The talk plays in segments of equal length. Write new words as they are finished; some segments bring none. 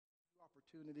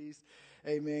Opportunities.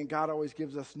 Amen. God always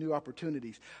gives us new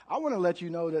opportunities. I want to let you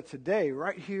know that today,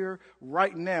 right here,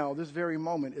 right now, this very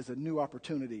moment is a new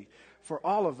opportunity for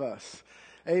all of us.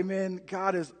 Amen.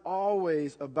 God is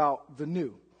always about the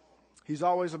new. He's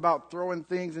always about throwing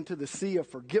things into the sea of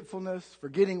forgetfulness,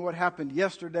 forgetting what happened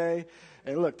yesterday.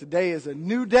 And look, today is a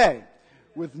new day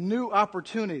with new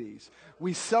opportunities.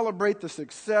 We celebrate the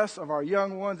success of our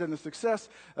young ones and the success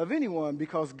of anyone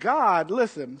because God,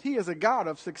 listen, He is a God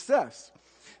of success.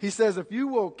 He says, if you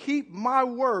will keep my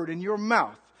word in your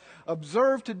mouth,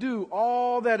 observe to do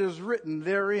all that is written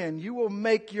therein, you will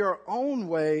make your own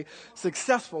way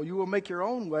successful. You will make your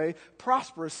own way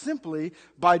prosperous simply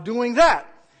by doing that.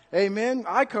 Amen.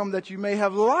 I come that you may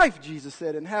have life, Jesus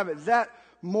said, and have it that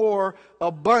more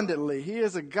abundantly. He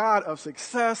is a God of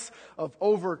success, of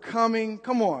overcoming.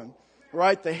 Come on,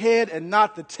 right? The head and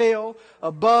not the tail,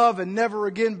 above and never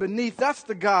again beneath. That's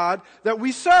the God that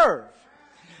we serve.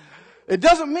 It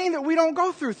doesn't mean that we don't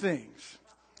go through things.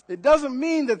 It doesn't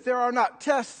mean that there are not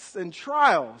tests and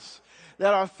trials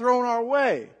that are thrown our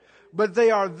way, but they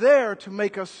are there to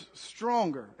make us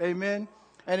stronger. Amen.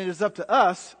 And it is up to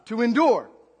us to endure.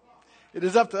 It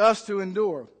is up to us to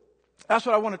endure. That's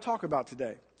what I want to talk about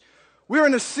today. We're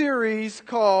in a series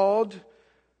called,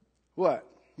 what?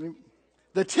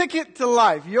 The Ticket to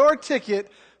Life. Your Ticket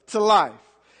to Life.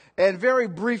 And very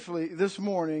briefly this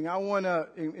morning, I want to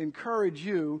encourage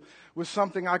you with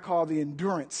something I call the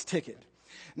endurance ticket.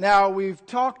 Now, we've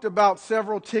talked about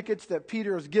several tickets that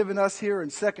Peter has given us here in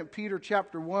 2 Peter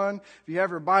chapter 1. If you have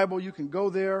your Bible, you can go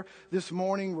there this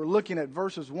morning. We're looking at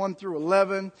verses 1 through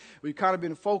 11. We've kind of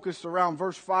been focused around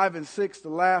verse 5 and 6 the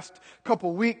last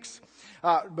couple weeks.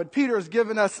 But Peter has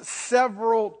given us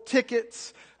several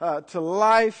tickets to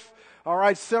life. All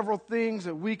right, several things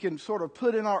that we can sort of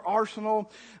put in our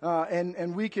arsenal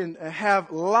and we can have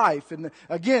life. And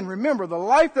again, remember, the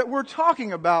life that we're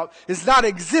talking about is not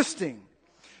existing.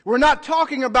 We're not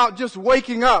talking about just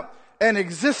waking up and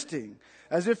existing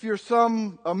as if you're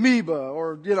some amoeba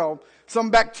or, some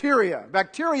bacteria.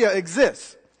 Bacteria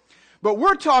exists. But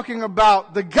we're talking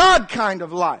about the God kind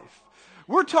of life.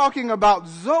 We're talking about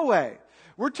Zoe.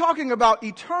 We're talking about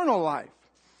eternal life.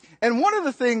 And one of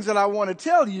the things that I want to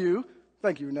tell you,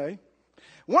 thank you, Renee.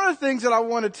 One of the things that I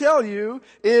want to tell you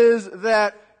is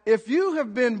that if you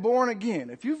have been born again,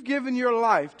 if you've given your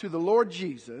life to the Lord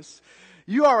Jesus,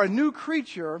 you are a new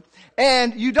creature,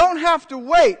 and you don't have to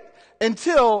wait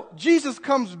until Jesus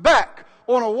comes back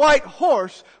on a white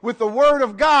horse with the Word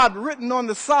of God written on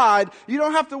the side. You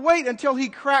don't have to wait until He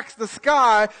cracks the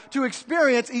sky to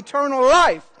experience eternal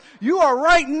life. You are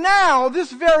right now,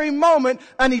 this very moment,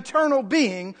 an eternal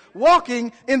being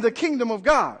walking in the kingdom of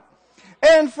God.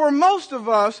 And for most of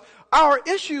us, our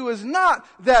issue is not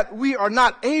that we are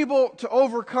not able to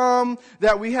overcome,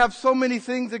 that we have so many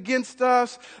things against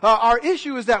us. Our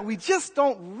issue is that we just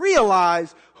don't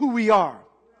realize who we are.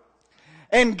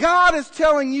 And God is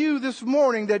telling you this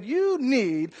morning that you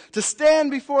need to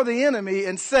stand before the enemy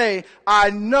and say,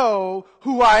 I know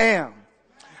who I am.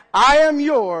 I am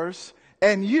yours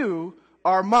and you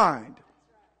are mine.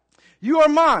 You are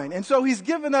mine. And so He's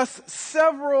given us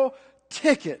several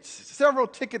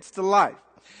tickets to life.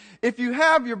 If you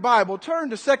have your Bible, turn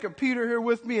to 2 Peter here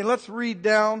with me and let's read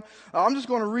down. I'm just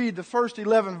going to read the first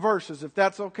 11 verses if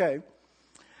that's okay.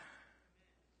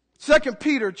 2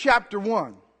 Peter chapter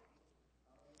 1.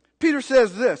 Peter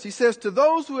says this. He says, to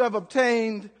those who have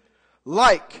obtained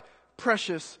like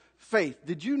precious faith.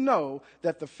 Did you know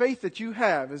that the faith that you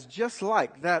have is just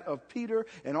like that of Peter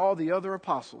and all the other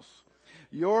apostles?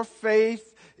 Your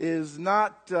faith is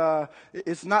not,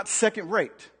 it's not second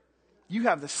rate. You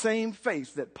have the same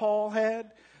faith that Paul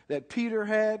had, that Peter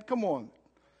had. Come on.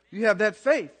 You have that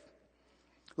faith.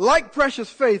 Like precious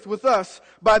faith with us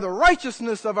by the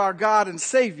righteousness of our God and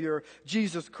Savior,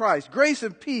 Jesus Christ. Grace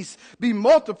and peace be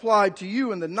multiplied to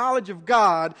you in the knowledge of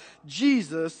God,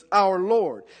 Jesus our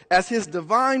Lord, as His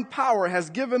divine power has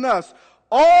given us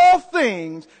all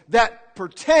things that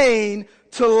pertain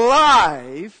to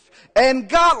life and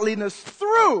godliness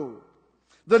through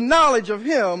the knowledge of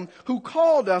Him who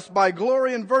called us by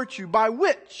glory and virtue, by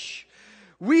which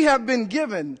we have been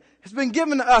given, has been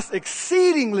given to us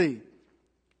exceedingly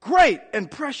great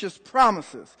and precious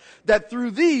promises, that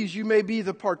through these you may be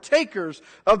the partakers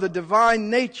of the divine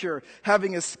nature,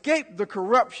 having escaped the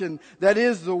corruption that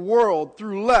is the world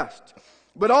through lust.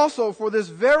 But also for this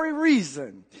very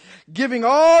reason, giving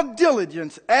all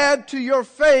diligence, add to your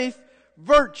faith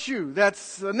virtue.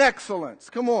 That's an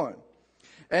excellence. Come on.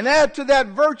 And add to that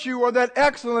virtue or that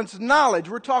excellence knowledge.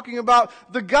 We're talking about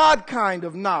the God kind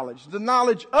of knowledge. The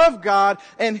knowledge of God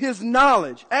and His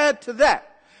knowledge. Add to that.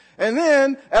 And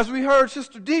then, as we heard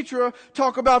Sister Deetra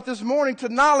talk about this morning, to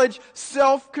knowledge,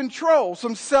 self-control,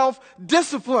 some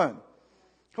self-discipline.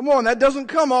 Come on, that doesn't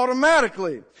come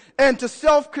automatically. And to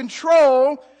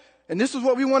self-control, and this is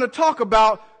what we want to talk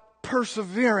about,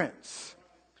 perseverance.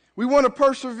 We want to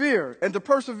persevere, and to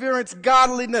perseverance,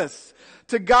 godliness.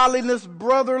 To godliness,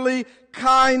 brotherly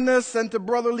kindness, and to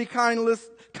brotherly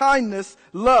kindness,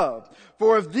 love.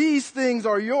 For if these things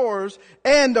are yours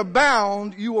and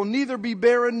abound, you will neither be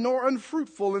barren nor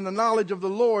unfruitful in the knowledge of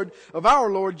our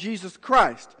Lord Jesus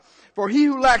Christ. For he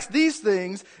who lacks these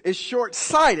things is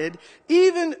short-sighted,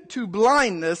 even to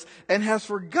blindness, and has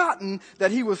forgotten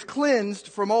that he was cleansed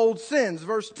from old sins.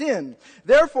 Verse 10,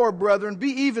 therefore, brethren, be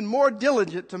even more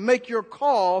diligent to make your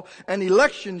call and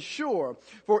election sure.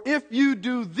 For if you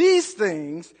do these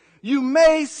things, you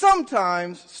may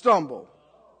sometimes stumble.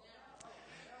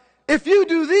 If you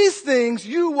do these things,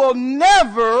 you will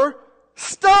never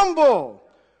stumble.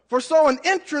 For so an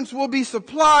entrance will be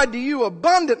supplied to you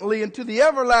abundantly into the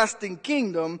everlasting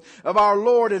kingdom of our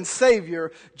Lord and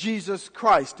Savior, Jesus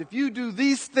Christ. If you do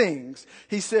these things,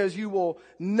 he says, you will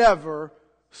never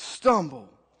stumble.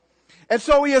 And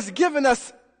so he has given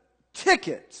us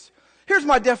tickets. Here's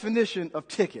my definition of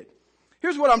ticket.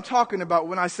 Here's what I'm talking about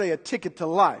when I say a ticket to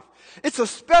life. It's a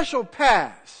special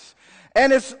pass.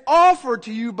 And it's offered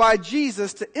to you by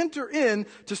Jesus to enter in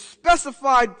to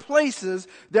specified places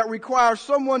that require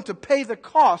someone to pay the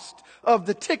cost of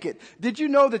the ticket. Did you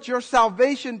know that your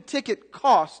salvation ticket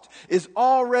cost is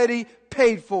already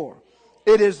paid for?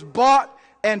 It is bought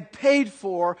and paid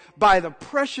for by the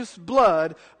precious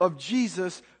blood of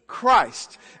Jesus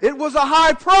Christ. It was a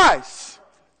high price,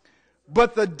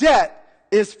 but the debt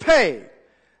is paid.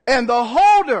 And the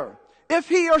holder, if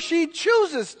he or she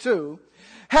chooses to,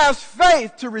 has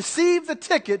faith to receive the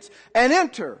tickets and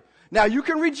enter. Now, you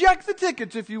can reject the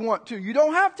tickets if you want to. You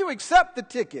don't have to accept the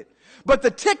ticket. But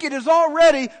the ticket is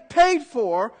already paid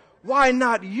for. Why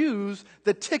not use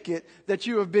the ticket that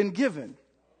you have been given?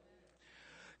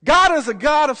 God is a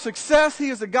God of success. He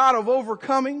is a God of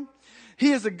overcoming.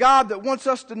 He is a God that wants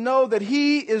us to know that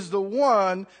He is the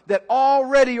one that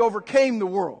already overcame the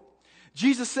world.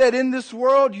 Jesus said, in this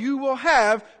world you will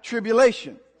have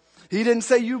tribulation. He didn't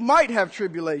say you might have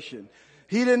tribulation.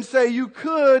 He didn't say you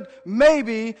could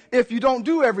maybe if you don't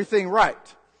do everything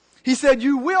right. He said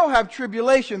you will have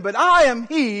tribulation, but I am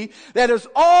He that has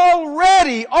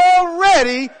already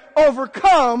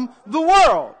overcome the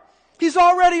world. He's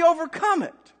already overcome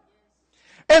it.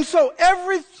 And so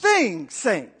everything,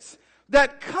 saints,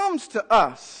 that comes to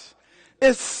us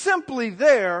is simply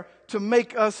there to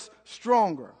make us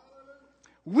stronger.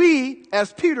 We,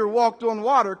 as Peter walked on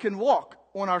water, can walk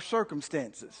on our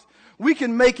circumstances. We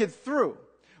can make it through.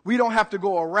 We don't have to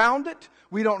go around it.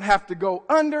 We don't have to go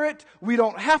under it. We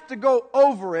don't have to go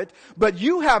over it. But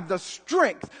you have the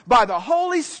strength by the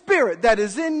Holy Spirit that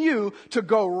is in you to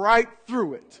go right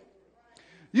through it.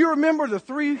 You remember the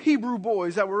 3 Hebrew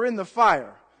boys that were in the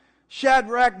fire.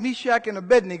 Shadrach, Meshach, and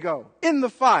Abednego in the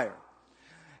fire.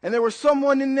 And there was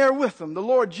someone in there with them, the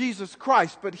Lord Jesus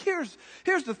Christ. But here's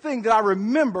the thing that I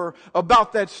remember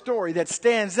about that story that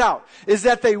stands out, is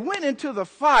that they went into the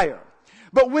fire.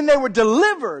 But when they were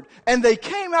delivered and they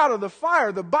came out of the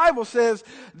fire, the Bible says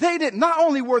not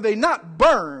only were they not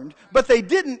burned, but they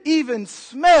didn't even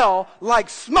smell like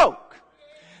smoke.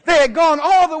 They had gone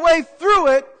all the way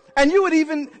through it, and you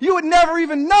would never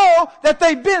even know that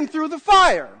they'd been through the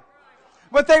fire.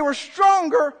 But they were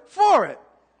stronger for it.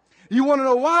 You want to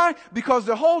know why? Because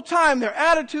the whole time their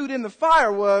attitude in the fire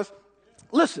was,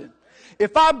 listen,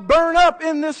 if I burn up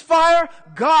in this fire,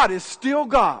 God is still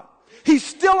God. He's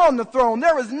still on the throne.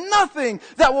 There is nothing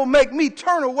that will make me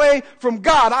turn away from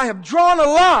God. I have drawn a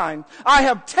line. I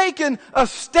have taken a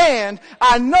stand.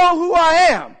 I know who I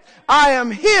am. I am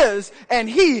His and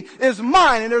He is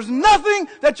mine. And there's nothing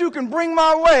that you can bring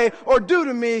my way or do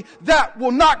to me that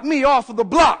will knock me off of the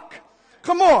block.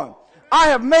 Come on. I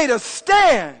have made a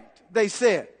stand, they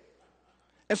said.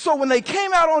 And so when they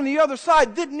came out on the other side,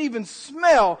 it didn't even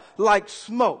smell like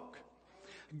smoke.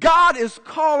 God is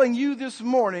calling you this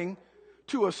morning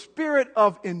to a spirit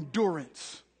of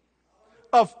endurance,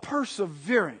 of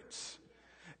perseverance.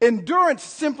 Endurance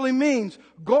simply means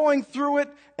going through it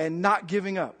and not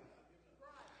giving up.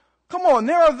 Come on,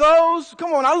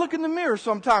 I look in the mirror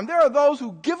sometimes. There are those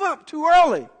who give up too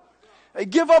early. They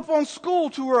give up on school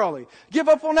too early. Give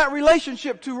up on that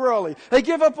relationship too early. They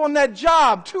give up on that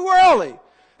job too early.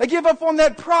 They give up on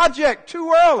that project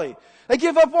too early. They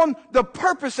give up on the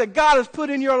purpose that God has put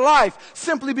in your life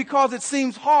simply because it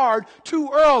seems hard too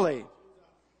early.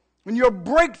 When your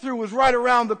breakthrough is right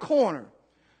around the corner.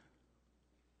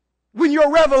 When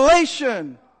your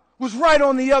revelation was right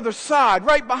on the other side,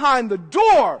 right behind the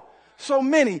door. So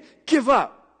many give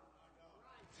up.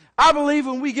 I believe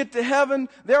when we get to heaven,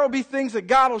 there will be things that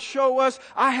God will show us.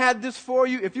 I had this for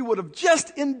you if you would have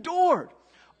just endured.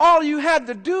 All you had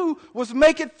to do was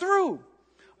make it through.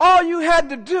 All you had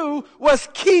to do was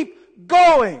keep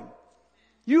going.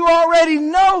 You already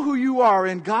know who you are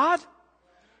in God.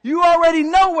 You already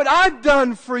know what I've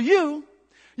done for you.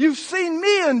 You've seen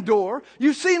me endure.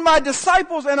 You've seen my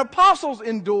disciples and apostles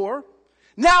endure.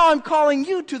 Now I'm calling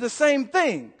you to the same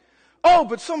thing. Oh,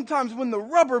 but sometimes when the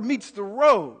rubber meets the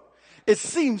road, it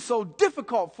seems so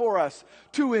difficult for us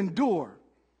to endure.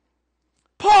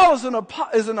 Paul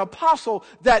is an apostle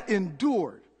that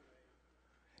endured.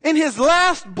 In his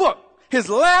last book, his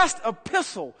last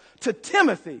epistle to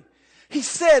Timothy, he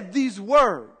said these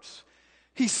words.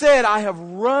 He said, I have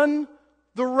run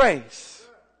the race.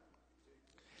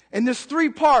 And these three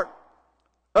parts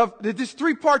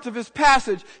of his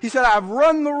passage, he said, I've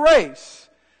run the race.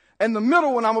 And the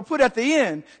middle one I'm going to put at the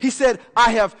end, he said,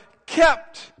 I have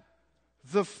kept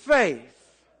the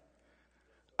faith.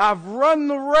 I've run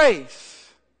the race.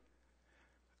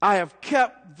 I have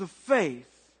kept the faith.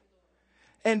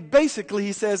 And basically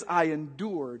he says, I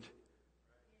endured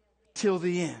till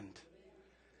the end.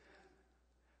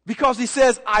 Because he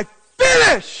says, I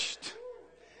finished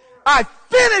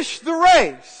the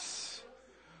race.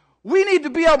 We need to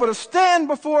be able to stand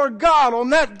before God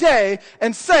on that day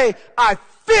and say, I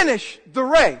finished the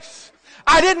race.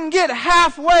 I didn't get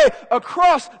halfway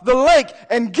across the lake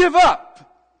and give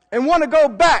up and want to go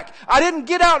back. I didn't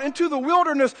get out into the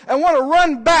wilderness and want to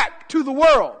run back to the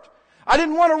world. I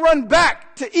didn't want to run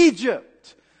back to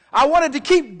Egypt. I wanted to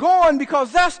keep going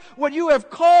because that's what you have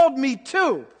called me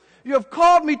to. You have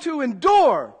called me to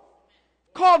endure.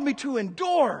 Called me to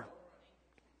endure.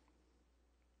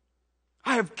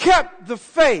 I have kept the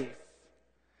faith.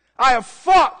 I have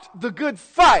fought the good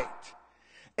fight.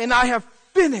 And I have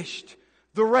finished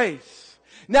the race.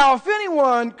 Now, if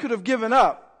anyone could have given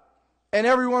up and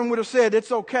everyone would have said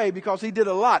it's okay because he did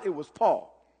a lot, it was Paul.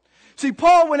 See,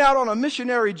 Paul went out on a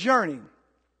missionary journey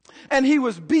and he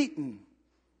was beaten.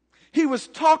 He was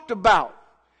talked about.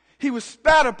 He was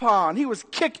spat upon. He was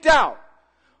kicked out.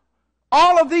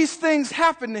 All of these things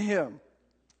happened to him.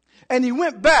 And he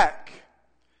went back.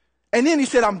 And then he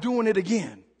said, I'm doing it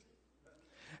again.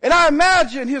 And I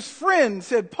imagine his friend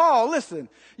said, Paul, listen,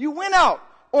 you went out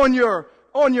on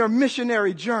your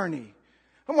missionary journey.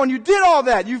 Come on, you did all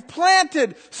that. You've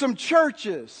planted some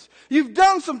churches. You've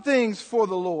done some things for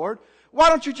the Lord. Why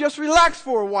don't you just relax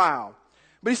for a while?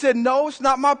 But he said, no, it's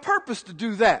not my purpose to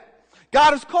do that.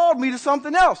 God has called me to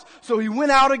something else. So he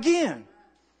went out again.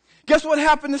 Guess what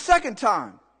happened the second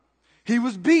time? He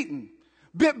was beaten,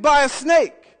 bit by a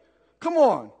snake. Come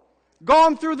on.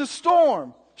 Gone through the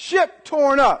storm, ship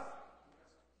torn up.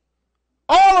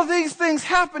 All of these things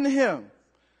happened to him.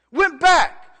 Went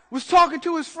back, was talking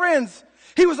to his friends.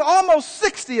 He was almost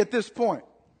 60 at this point.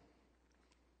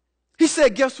 He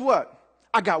said, guess what?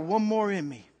 I got one more in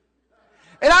me.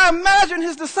 And I imagine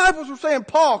his disciples were saying,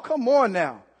 Paul, come on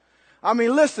now. I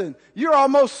mean, listen, you're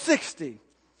almost 60.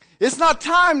 It's not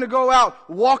time to go out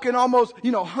walking almost,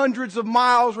 hundreds of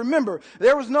miles. Remember,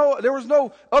 there was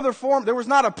no other form. There was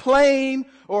not a plane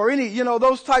or any,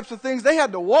 those types of things. They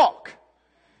had to walk.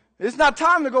 It's not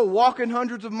time to go walking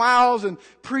hundreds of miles and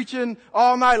preaching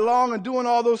all night long and doing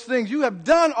all those things. You have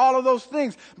done all of those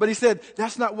things. But he said,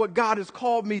 that's not what God has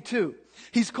called me to.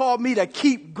 He's called me to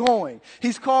keep going.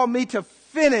 He's called me to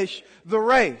finish the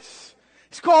race.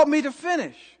 He's called me to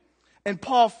finish. And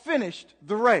Paul finished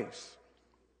the race.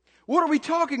 What are we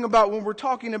talking about when we're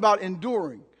talking about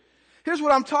enduring? Here's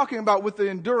what I'm talking about with the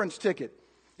endurance ticket.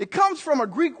 It comes from a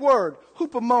Greek word,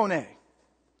 hupomone.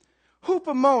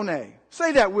 Hupomone.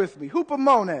 Say that with me.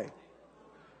 Hupomone.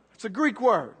 It's a Greek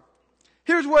word.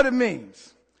 Here's what it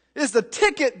means. It's the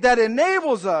ticket that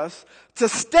enables us to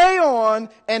stay on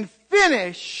and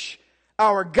finish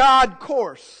our God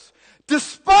course.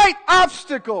 Despite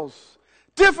obstacles,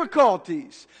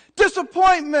 difficulties,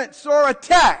 disappointments, or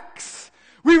attacks,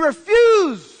 we don't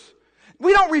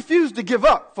refuse to give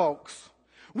up, folks.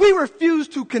 We refuse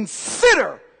to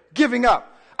consider giving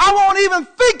up. I won't even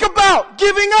think about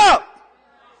giving up.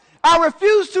 I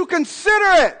refuse to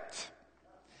consider it.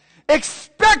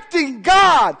 Expecting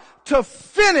God to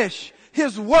finish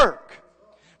his work.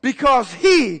 Because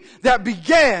he that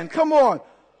began,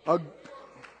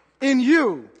 in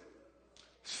you,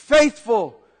 is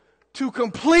faithful to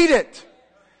complete it.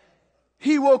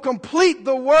 He will complete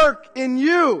the work in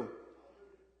you.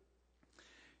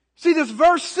 See, this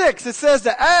verse 6, it says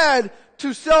to add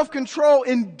to self-control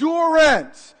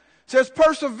endurance. It says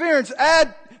perseverance,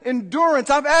 add endurance.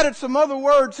 I've added some other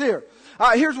words here.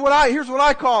 Here's what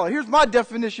I call it. Here's my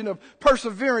definition of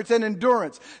perseverance and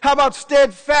endurance. How about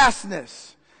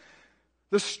steadfastness?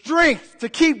 The strength to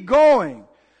keep going,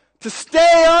 to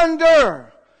stay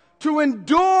under, to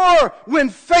endure when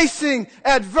facing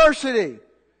adversity.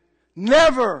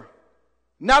 Never,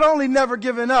 not only never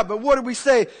giving up, but what do we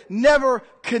say? Never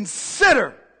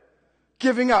consider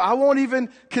giving up. I won't even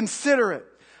consider it.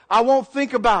 I won't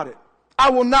think about it. I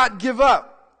will not give up.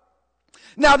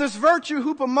 Now this virtue,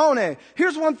 hupomone,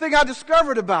 here's one thing I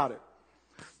discovered about it.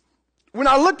 When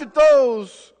I looked at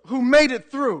those who made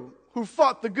it through, who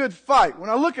fought the good fight, when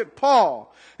I look at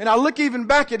Paul, and I look even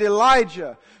back at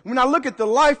Elijah, when I look at the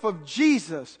life of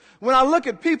Jesus, when I look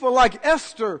at people like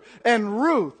Esther and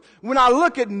Ruth, when I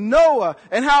look at Noah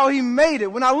and how he made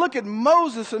it, when I look at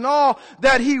Moses and all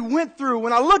that he went through,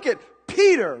 when I look at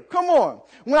Peter, come on,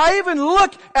 when I even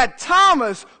look at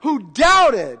Thomas who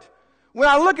doubted, when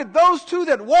I look at those two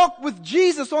that walked with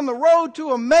Jesus on the road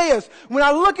to Emmaus, when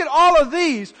I look at all of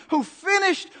these who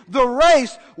finished the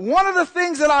race, one of the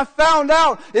things that I found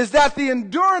out is that the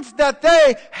endurance that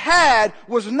they had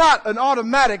was not an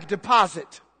automatic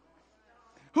deposit.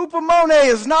 Hupomone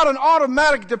is not an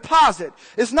automatic deposit.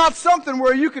 It's not something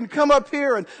where you can come up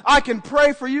here and I can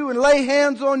pray for you and lay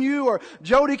hands on you, or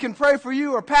Jody can pray for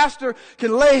you, or Pastor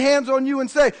can lay hands on you and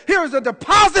say, here's a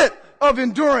deposit of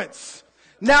endurance.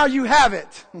 Now you have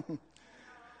it.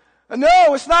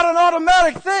 No, it's not an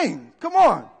automatic thing. Come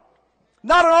on.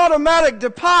 Not an automatic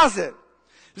deposit.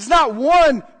 It's not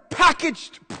one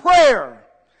packaged prayer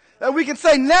that we can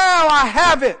say, now I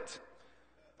have it.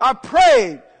 I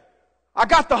prayed. I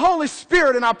got the Holy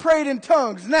Spirit and I prayed in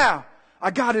tongues. Now I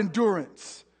got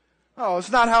endurance. Oh, it's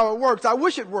not how it works. I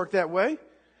wish it worked that way.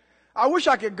 I wish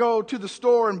I could go to the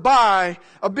store and buy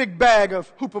a big bag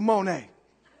of hupomone.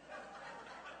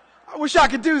 I wish I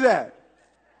could do that.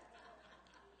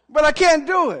 But I can't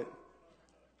do it.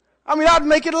 I mean, I'd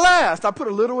make it last. I put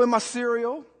a little in my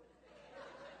cereal.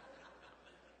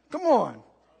 Come on.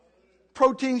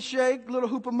 Protein shake, little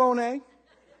hupomone.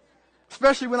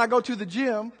 Especially when I go to the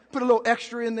gym. Put a little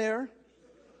extra in there.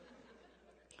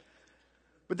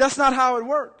 But that's not how it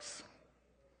works.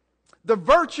 The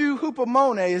virtue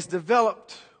hupomone is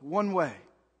developed one way.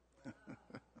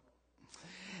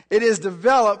 It is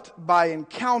developed by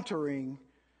encountering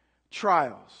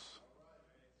trials.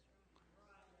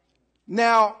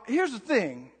 Now, here's the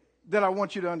thing that I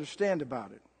want you to understand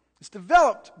about it. It's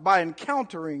developed by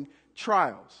encountering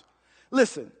trials.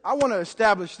 Listen, I want to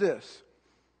establish this.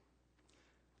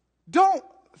 Don't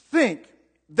think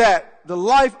that the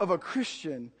life of a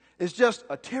Christian is just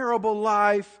a terrible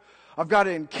life. I've got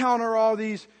to encounter all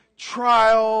these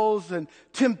trials and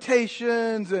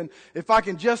temptations, and if I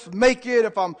can just make it,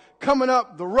 if I'm coming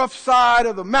up the rough side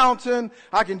of the mountain,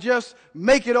 I can just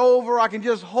make it over. I can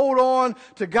just hold on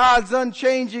to God's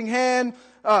unchanging hand.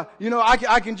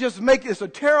 I can just make it. It's a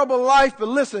terrible life, but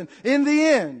listen, in the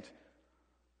end,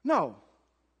 no,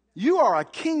 you are a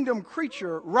kingdom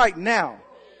creature right now.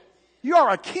 You are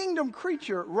a kingdom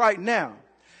creature right now.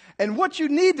 And what you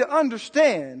need to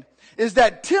understand is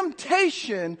that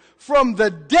temptation from the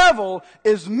devil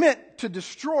is meant to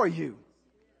destroy you.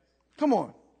 Come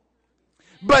on.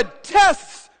 But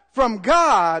tests from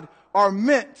God are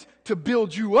meant to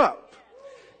build you up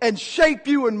and shape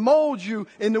you and mold you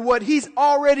into what He's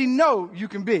already know you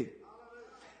can be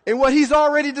and what He's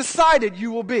already decided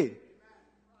you will be.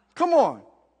 Come on.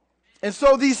 And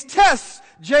so these tests,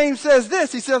 James says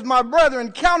this, he says, my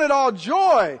brethren, count it all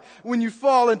joy when you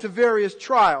fall into various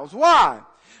trials. Why?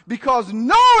 Because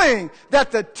knowing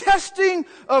that the testing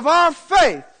of our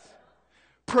faith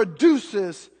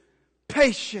produces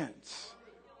patience.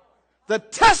 The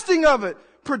testing of it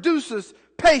produces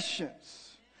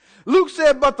patience. Luke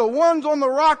said, but the ones on the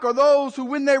rock are those who,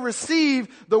 when they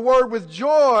receive the word with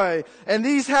joy, and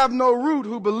these have no root,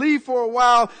 who believe for a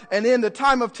while, and in the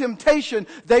time of temptation,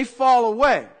 they fall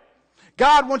away.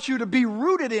 God wants you to be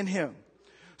rooted in Him.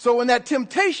 So when that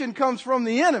temptation comes from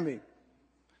the enemy,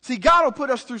 see, God will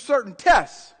put us through certain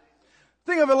tests.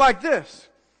 Think of it like this.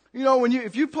 You know,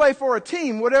 if you play for a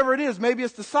team, whatever it is, maybe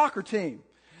it's the soccer team,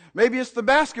 maybe it's the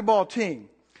basketball team.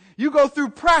 You go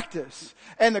through practice,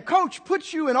 and the coach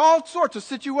puts you in all sorts of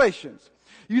situations.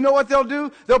 You know what they'll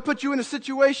do? They'll put you in a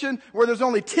situation where there's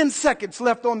only 10 seconds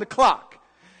left on the clock.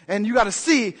 And you got to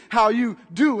see how you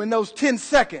do in those 10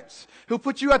 seconds. He'll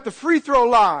put you at the free throw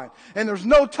line, and there's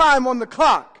no time on the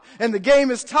clock, and the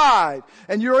game is tied,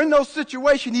 and you're in those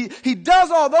situations. He does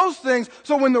all those things,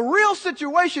 so when the real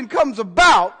situation comes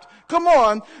about, come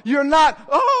on, you're not,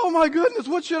 oh my goodness,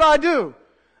 what should I do?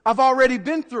 I've already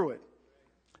been through it.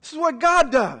 This is what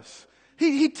God does.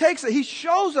 He takes it. He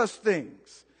shows us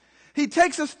things. He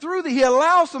takes us through he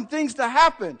allows some things to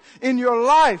happen in your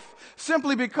life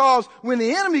simply because when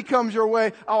the enemy comes your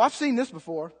way, oh, I've seen this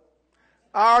before.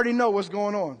 I already know what's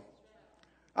going on.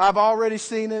 I've already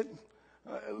seen it.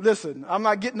 Listen, I'm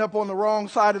not getting up on the wrong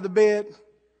side of the bed.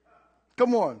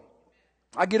 Come on.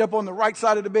 I get up on the right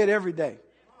side of the bed every day.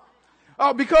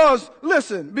 Oh, because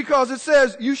it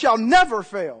says you shall never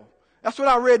fail. That's what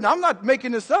I read. Now, I'm not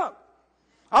making this up.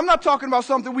 I'm not talking about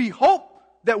something we hope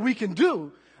that we can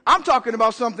do. I'm talking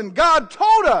about something God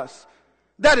told us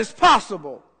that is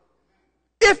possible.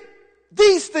 If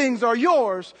these things are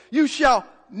yours, you shall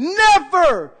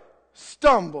never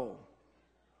stumble.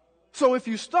 So if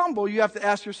you stumble, you have to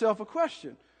ask yourself a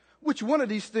question. Which one of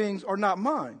these things are not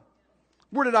mine?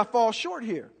 Where did I fall short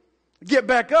here? Get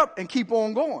back up and keep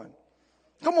on going.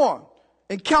 Come on.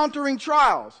 Encountering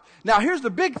trials. Now here's the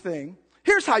big thing.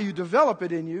 Here's how you develop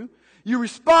it in you. You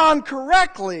respond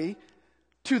correctly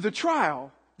to the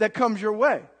trial that comes your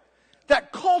way.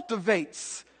 That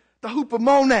cultivates the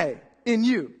hupomone in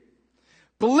you.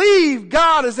 Believe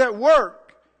God is at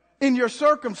work in your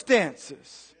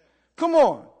circumstances. Come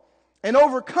on. And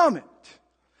overcome it.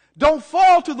 Don't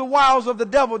fall to the wiles of the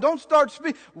devil. Don't start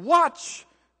speaking. Watch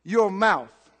your mouth.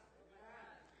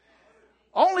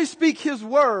 Only speak his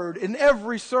word in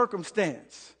every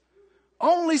circumstance.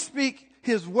 Only speak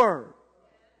his word.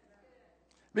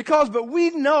 But we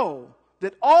know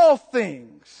that all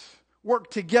things work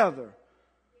together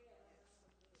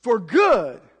for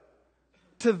good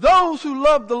to those who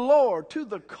love the Lord, to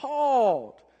the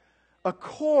called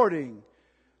according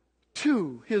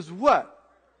to his what?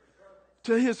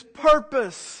 To his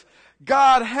purpose.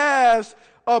 God has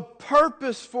a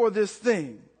purpose for this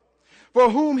thing. For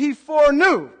whom he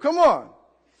foreknew. Come on.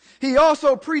 He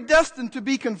also predestined to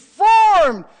be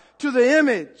conformed to the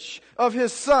image of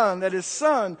his Son, that his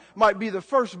Son might be the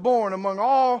firstborn among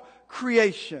all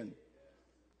creation.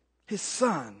 His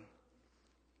Son.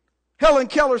 Helen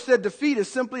Keller said defeat is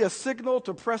simply a signal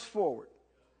to press forward.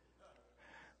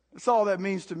 That's all that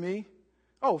means to me.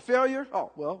 Oh, failure?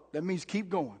 Oh, well, that means keep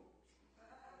going.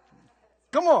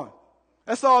 Come on.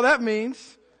 That's all that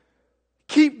means.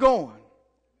 Keep going.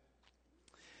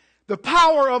 The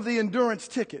power of the endurance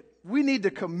ticket. We need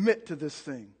to commit to this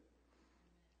thing.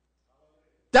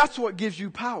 That's what gives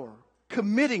you power.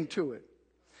 Committing to it.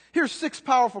 Here's 6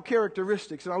 powerful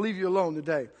characteristics, and I'll leave you alone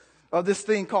today, of this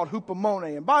thing called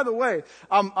hupomone. And by the way,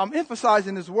 I'm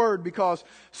emphasizing this word because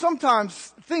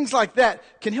sometimes things like that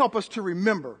can help us to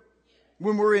remember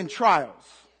when we're in trials.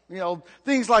 You know,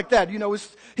 things like that. You know,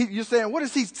 you're saying, what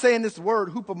is he saying this word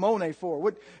hupomone for?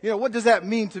 What does that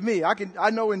mean to me? I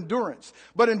know endurance.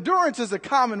 But endurance is a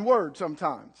common word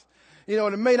sometimes. You know,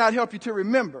 and it may not help you to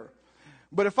remember.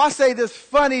 But if I say this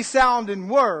funny sounding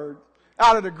word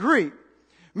out of the Greek,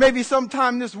 maybe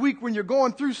sometime this week when you're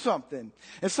going through something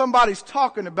and somebody's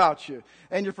talking about you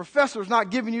and your professor's not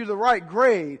giving you the right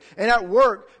grade and at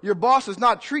work your boss is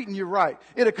not treating you right,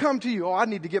 it'll come to you, oh, I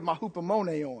need to get my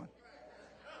hupomone on.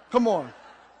 Come on.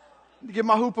 Get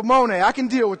my hupomone. I can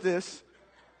deal with this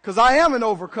because I am an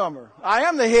overcomer. I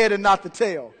am the head and not the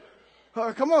tail.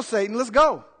 Come on, Satan. Let's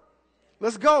go.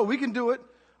 Let's go. We can do it.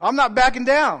 I'm not backing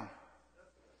down.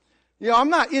 You know, I'm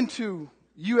not into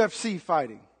UFC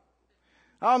fighting.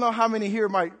 I don't know how many here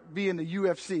might be in the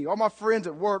UFC. All my friends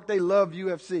at work, they love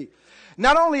UFC.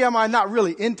 Not only am I not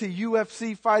really into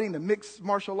UFC fighting, the mixed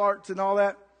martial arts and all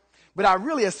that, but I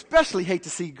really especially hate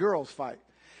to see girls fight.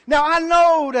 Now, I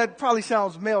know that probably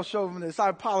sounds male chauvinist. I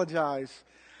apologize,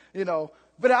 you know.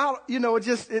 But,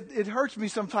 it hurts me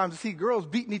sometimes to see girls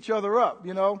beating each other up,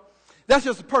 you know. That's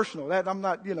just personal.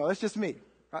 That's just me.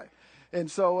 Right? And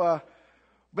so,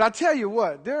 but I tell you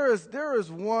what, there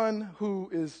is one who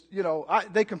is,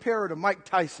 they compare her to Mike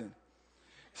Tyson.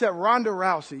 Except Ronda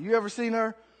Rousey. You ever seen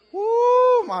her?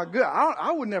 Woo, my God.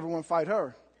 I would never want to fight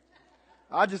her.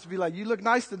 I'd just be like, you look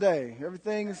nice today.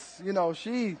 Everything's,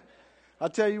 I'll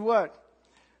tell you what.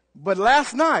 But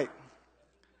last night,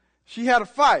 she had a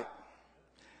fight.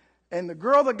 And the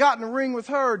girl that got in the ring with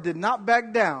her did not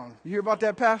back down. You hear about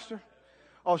that, Pastor?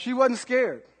 Oh, she wasn't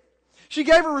scared. She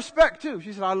gave her respect, too.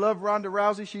 She said, I love Ronda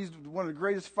Rousey. She's one of the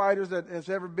greatest fighters that has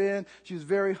ever been. She was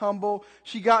very humble.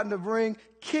 She got in the ring,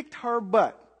 kicked her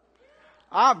butt.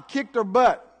 I kicked her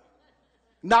butt.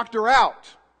 Knocked her out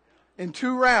in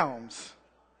 2 rounds.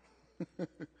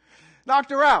 Knocked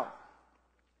her out.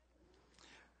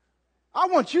 I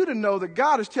want you to know that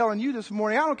God is telling you this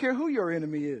morning, I don't care who your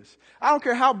enemy is. I don't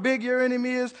care how big your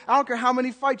enemy is. I don't care how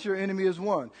many fights your enemy has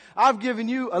won. I've given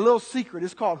you a little secret.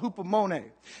 It's called hupomone.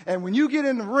 And when you get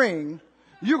in the ring,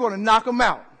 you're going to knock them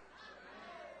out.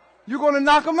 You're going to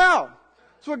knock them out.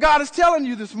 That's what God is telling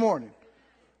you this morning.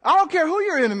 I don't care who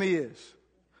your enemy is.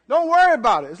 Don't worry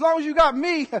about it. As long as you got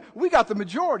me, we got the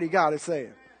majority, God is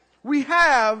saying. We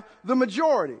have the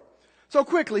majority. So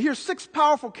quickly, here's 6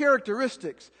 powerful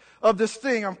characteristics of this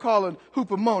thing I'm calling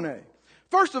hupomone.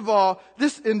 First of all,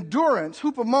 this endurance,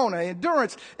 hupomone,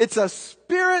 endurance, it's a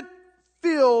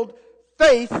spirit-filled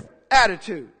faith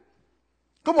attitude.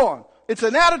 Come on. It's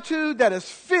an attitude that is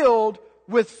filled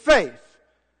with faith.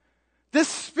 This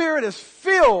spirit is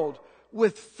filled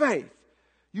with faith.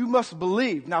 You must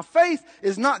believe. Now, faith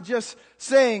is not just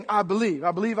saying, I believe.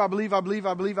 I believe, I believe, I believe,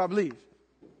 I believe, I believe.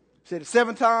 Said it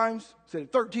 7 times, said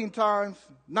it 13 times,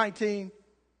 19.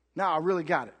 Now I really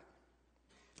got it.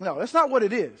 No, that's not what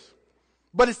it is.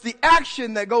 But it's the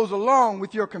action that goes along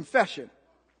with your confession.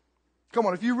 Come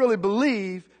on, if you really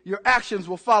believe, your actions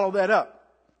will follow that up.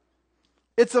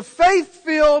 It's a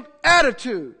faith-filled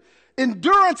attitude.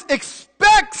 Endurance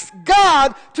expects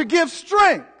God to give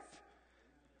strength.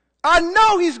 I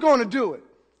know He's going to do it.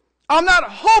 I'm not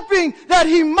hoping that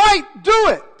He might do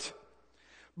it.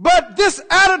 But this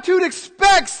attitude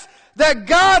expects that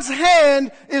God's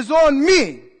hand is on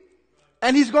me.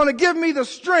 And He's going to give me the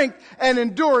strength and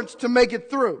endurance to make it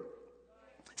through.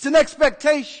 It's an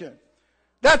expectation.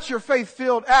 That's your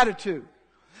faith-filled attitude.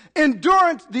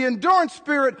 Endurance, the endurance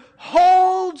spirit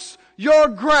holds your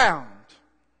ground.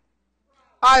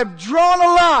 I have drawn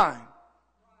a line.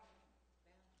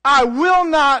 I will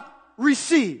not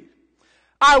recede.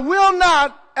 I will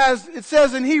not, as it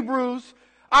says in Hebrews,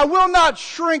 I will not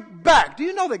shrink back. Do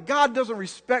you know that God doesn't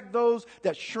respect those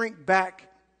that shrink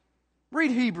back? Read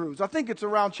Hebrews. I think it's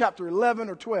around chapter 11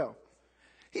 or 12.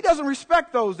 He doesn't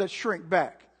respect those that shrink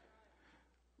back.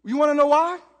 You want to know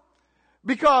why?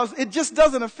 Because it just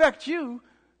doesn't affect you.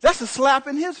 That's a slap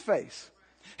in His face.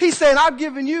 He's saying, I've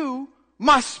given you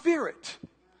my spirit.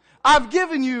 I've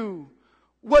given you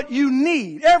what you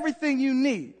need, everything you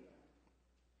need.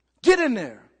 Get in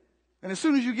there. And as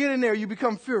soon as you get in there, you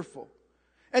become fearful.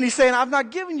 And He's saying, I've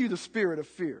not given you the spirit of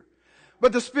fear,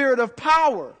 but the spirit of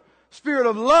power, spirit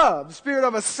of love, the spirit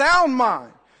of a sound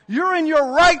mind. You're in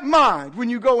your right mind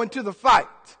when you go into the fight.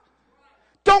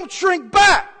 Don't shrink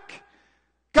back.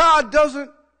 God doesn't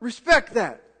respect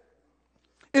that.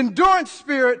 Endurance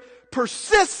spirit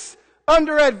persists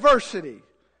under adversity.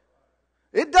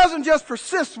 It doesn't just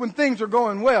persist when things are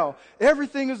going well.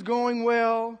 Everything is going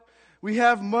well. We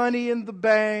have money in the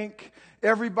bank.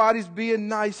 Everybody's being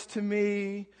nice to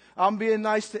me. I'm being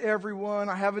nice to everyone.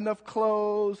 I have enough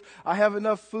clothes. I have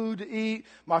enough food to eat.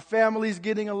 My family's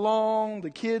getting along. The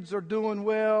kids are doing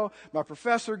well. My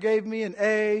professor gave me an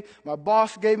A. My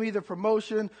boss gave me the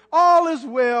promotion. All is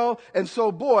well. And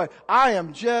so, boy, I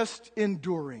am just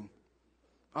enduring.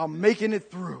 I'm making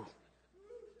it through.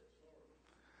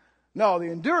 No, the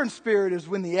endurance spirit is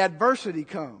when the adversity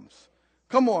comes.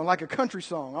 Come on, like a country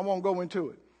song. I won't go into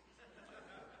it.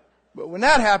 But when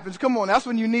that happens, come on, that's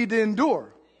when you need to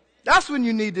endure. That's when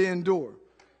you need to endure.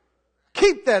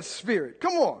 Keep that spirit.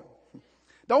 Come on.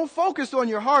 Don't focus on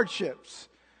your hardships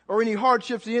or any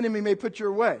hardships the enemy may put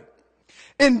your way.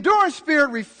 Endurance spirit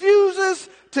refuses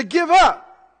to give up.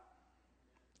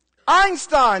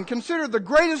 Einstein, considered the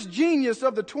greatest genius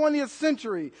of the 20th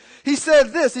century, he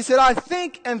said this. He said, I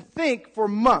think and think for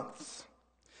months,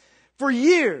 for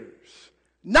years.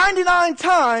 99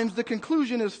 times the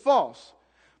conclusion is false,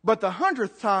 but the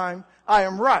 100th time I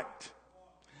am right.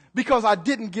 Because I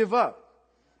didn't give up.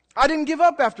 I didn't give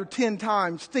up after 10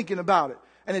 times thinking about it,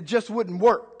 and it just wouldn't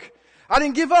work. I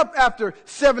didn't give up after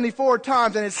 74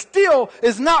 times, and it still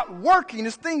is not working.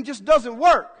 This thing just doesn't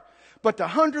work. But the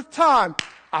 100th time,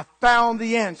 I found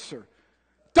the answer.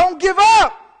 Don't give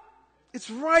up. It's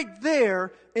right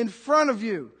there in front of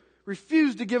you.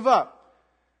 Refuse to give up.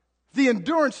 The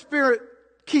endurance spirit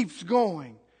keeps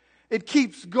going. It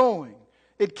keeps going.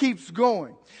 It keeps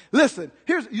going. Listen,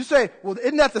 you say, well,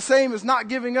 isn't that the same as not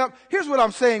giving up? Here's what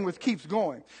I'm saying with keeps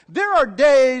going. There are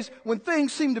days when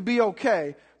things seem to be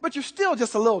okay, but you're still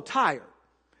just a little tired.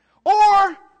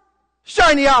 Or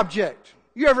shiny object.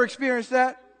 You ever experienced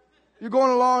that? You're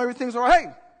going along, everything's all right.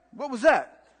 Hey, what was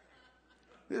that?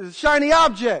 It's a shiny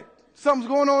object. Something's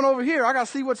going on over here. I got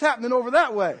to see what's happening over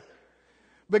that way.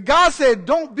 But God said,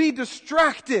 don't be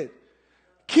distracted.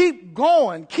 Keep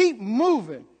going. Keep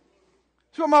moving.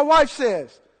 That's what my wife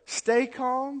says. Stay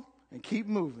calm and keep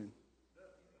moving.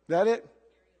 That it?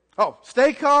 Oh,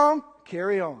 stay calm,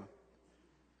 carry on.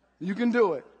 You can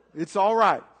do it. It's all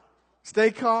right.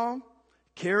 Stay calm,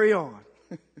 carry on.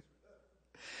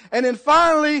 And then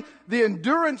finally, the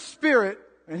endurance spirit,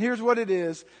 and here's what it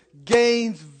is,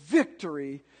 gains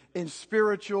victory in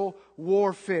spiritual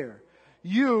warfare.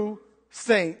 You,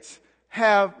 saints,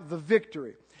 have the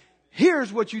victory.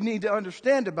 Here's what you need to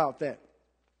understand about that.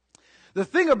 The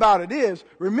thing about it is,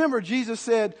 remember Jesus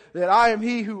said that I am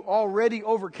he who already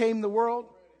overcame the world?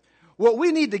 What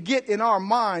we need to get in our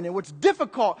mind, and what's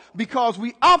difficult because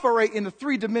we operate in a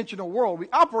three-dimensional world. We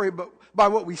operate by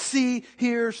what we see,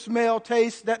 hear, smell,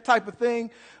 taste, that type of thing,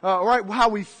 right? How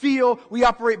we feel. We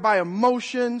operate by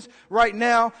emotions right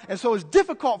now. And so it's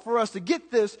difficult for us to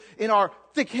get this in our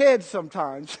thick heads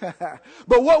sometimes.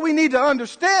 But what we need to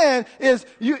understand is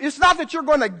it's not that you're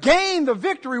going to gain the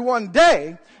victory one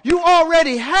day. You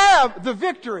already have the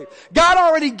victory. God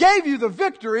already gave you the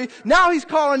victory. Now he's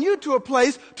calling you to a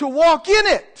place to walk in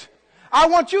it. I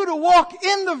want you to walk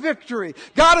in the victory.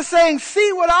 God is saying,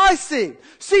 see what I see.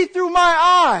 See through my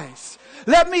eyes.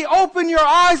 Let me open your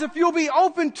eyes if you'll be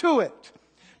open to it.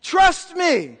 Trust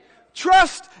me.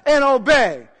 Trust and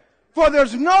obey. For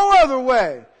there's no other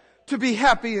way to be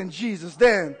happy in Jesus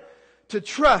than to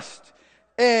trust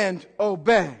and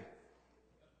obey.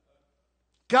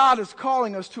 God is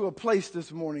calling us to a place this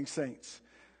morning, saints.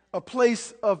 A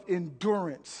place of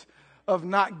endurance, of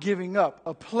not giving up.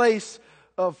 A place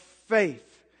of faith.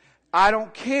 I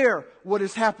don't care what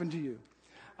has happened to you.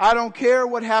 I don't care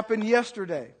what happened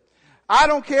yesterday. I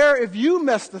don't care if you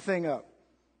messed the thing up.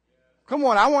 Come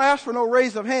on, I won't ask for no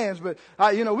raise of hands, but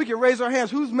we can raise our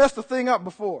hands. Who's messed the thing up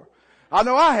before? I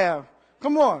know I have.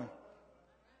 Come on.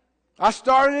 I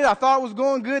started it. I thought it was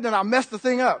going good, and I messed the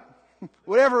thing up.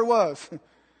 Whatever it was.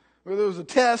 Whether it was a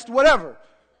test, whatever.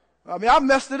 I mean, I've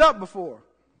messed it up before.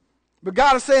 But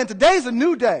God is saying today's a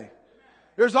new day.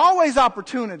 There's always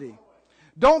opportunity.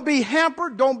 Don't be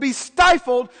hampered. Don't be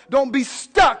stifled. Don't be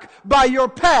stuck by your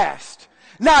past.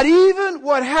 Not even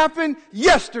what happened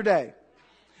yesterday.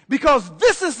 Because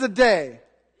this is the day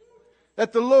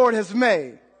that the Lord has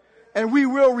made. And we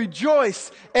will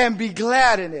rejoice and be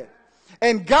glad in it.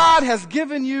 And God has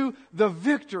given you the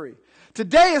victory.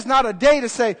 Today is not a day to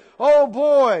say, oh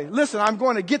boy, listen, I'm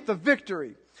going to get the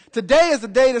victory. Today is a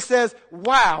day that says,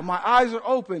 wow, my eyes are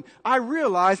open. I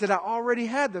realize that I already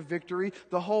had the victory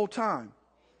the whole time.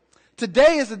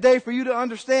 Today is a day for you to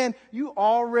understand you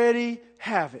already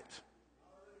have it.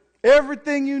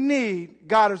 Everything you need,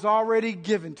 God has already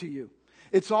given to you.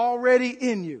 It's already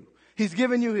in you. He's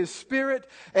given you His Spirit,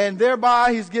 and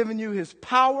thereby He's given you His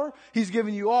power. He's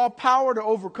given you all power to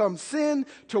overcome sin,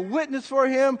 to witness for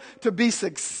Him, to be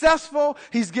successful.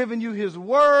 He's given you His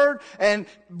Word, and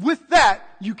with that,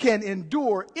 you can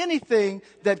endure anything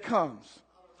that comes.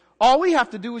 All we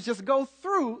have to do is just go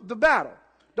through the battle.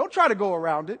 Don't try to go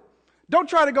around it. Don't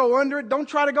try to go under it. Don't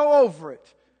try to go over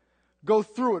it. Go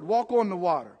through it. Walk on the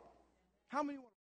water. How many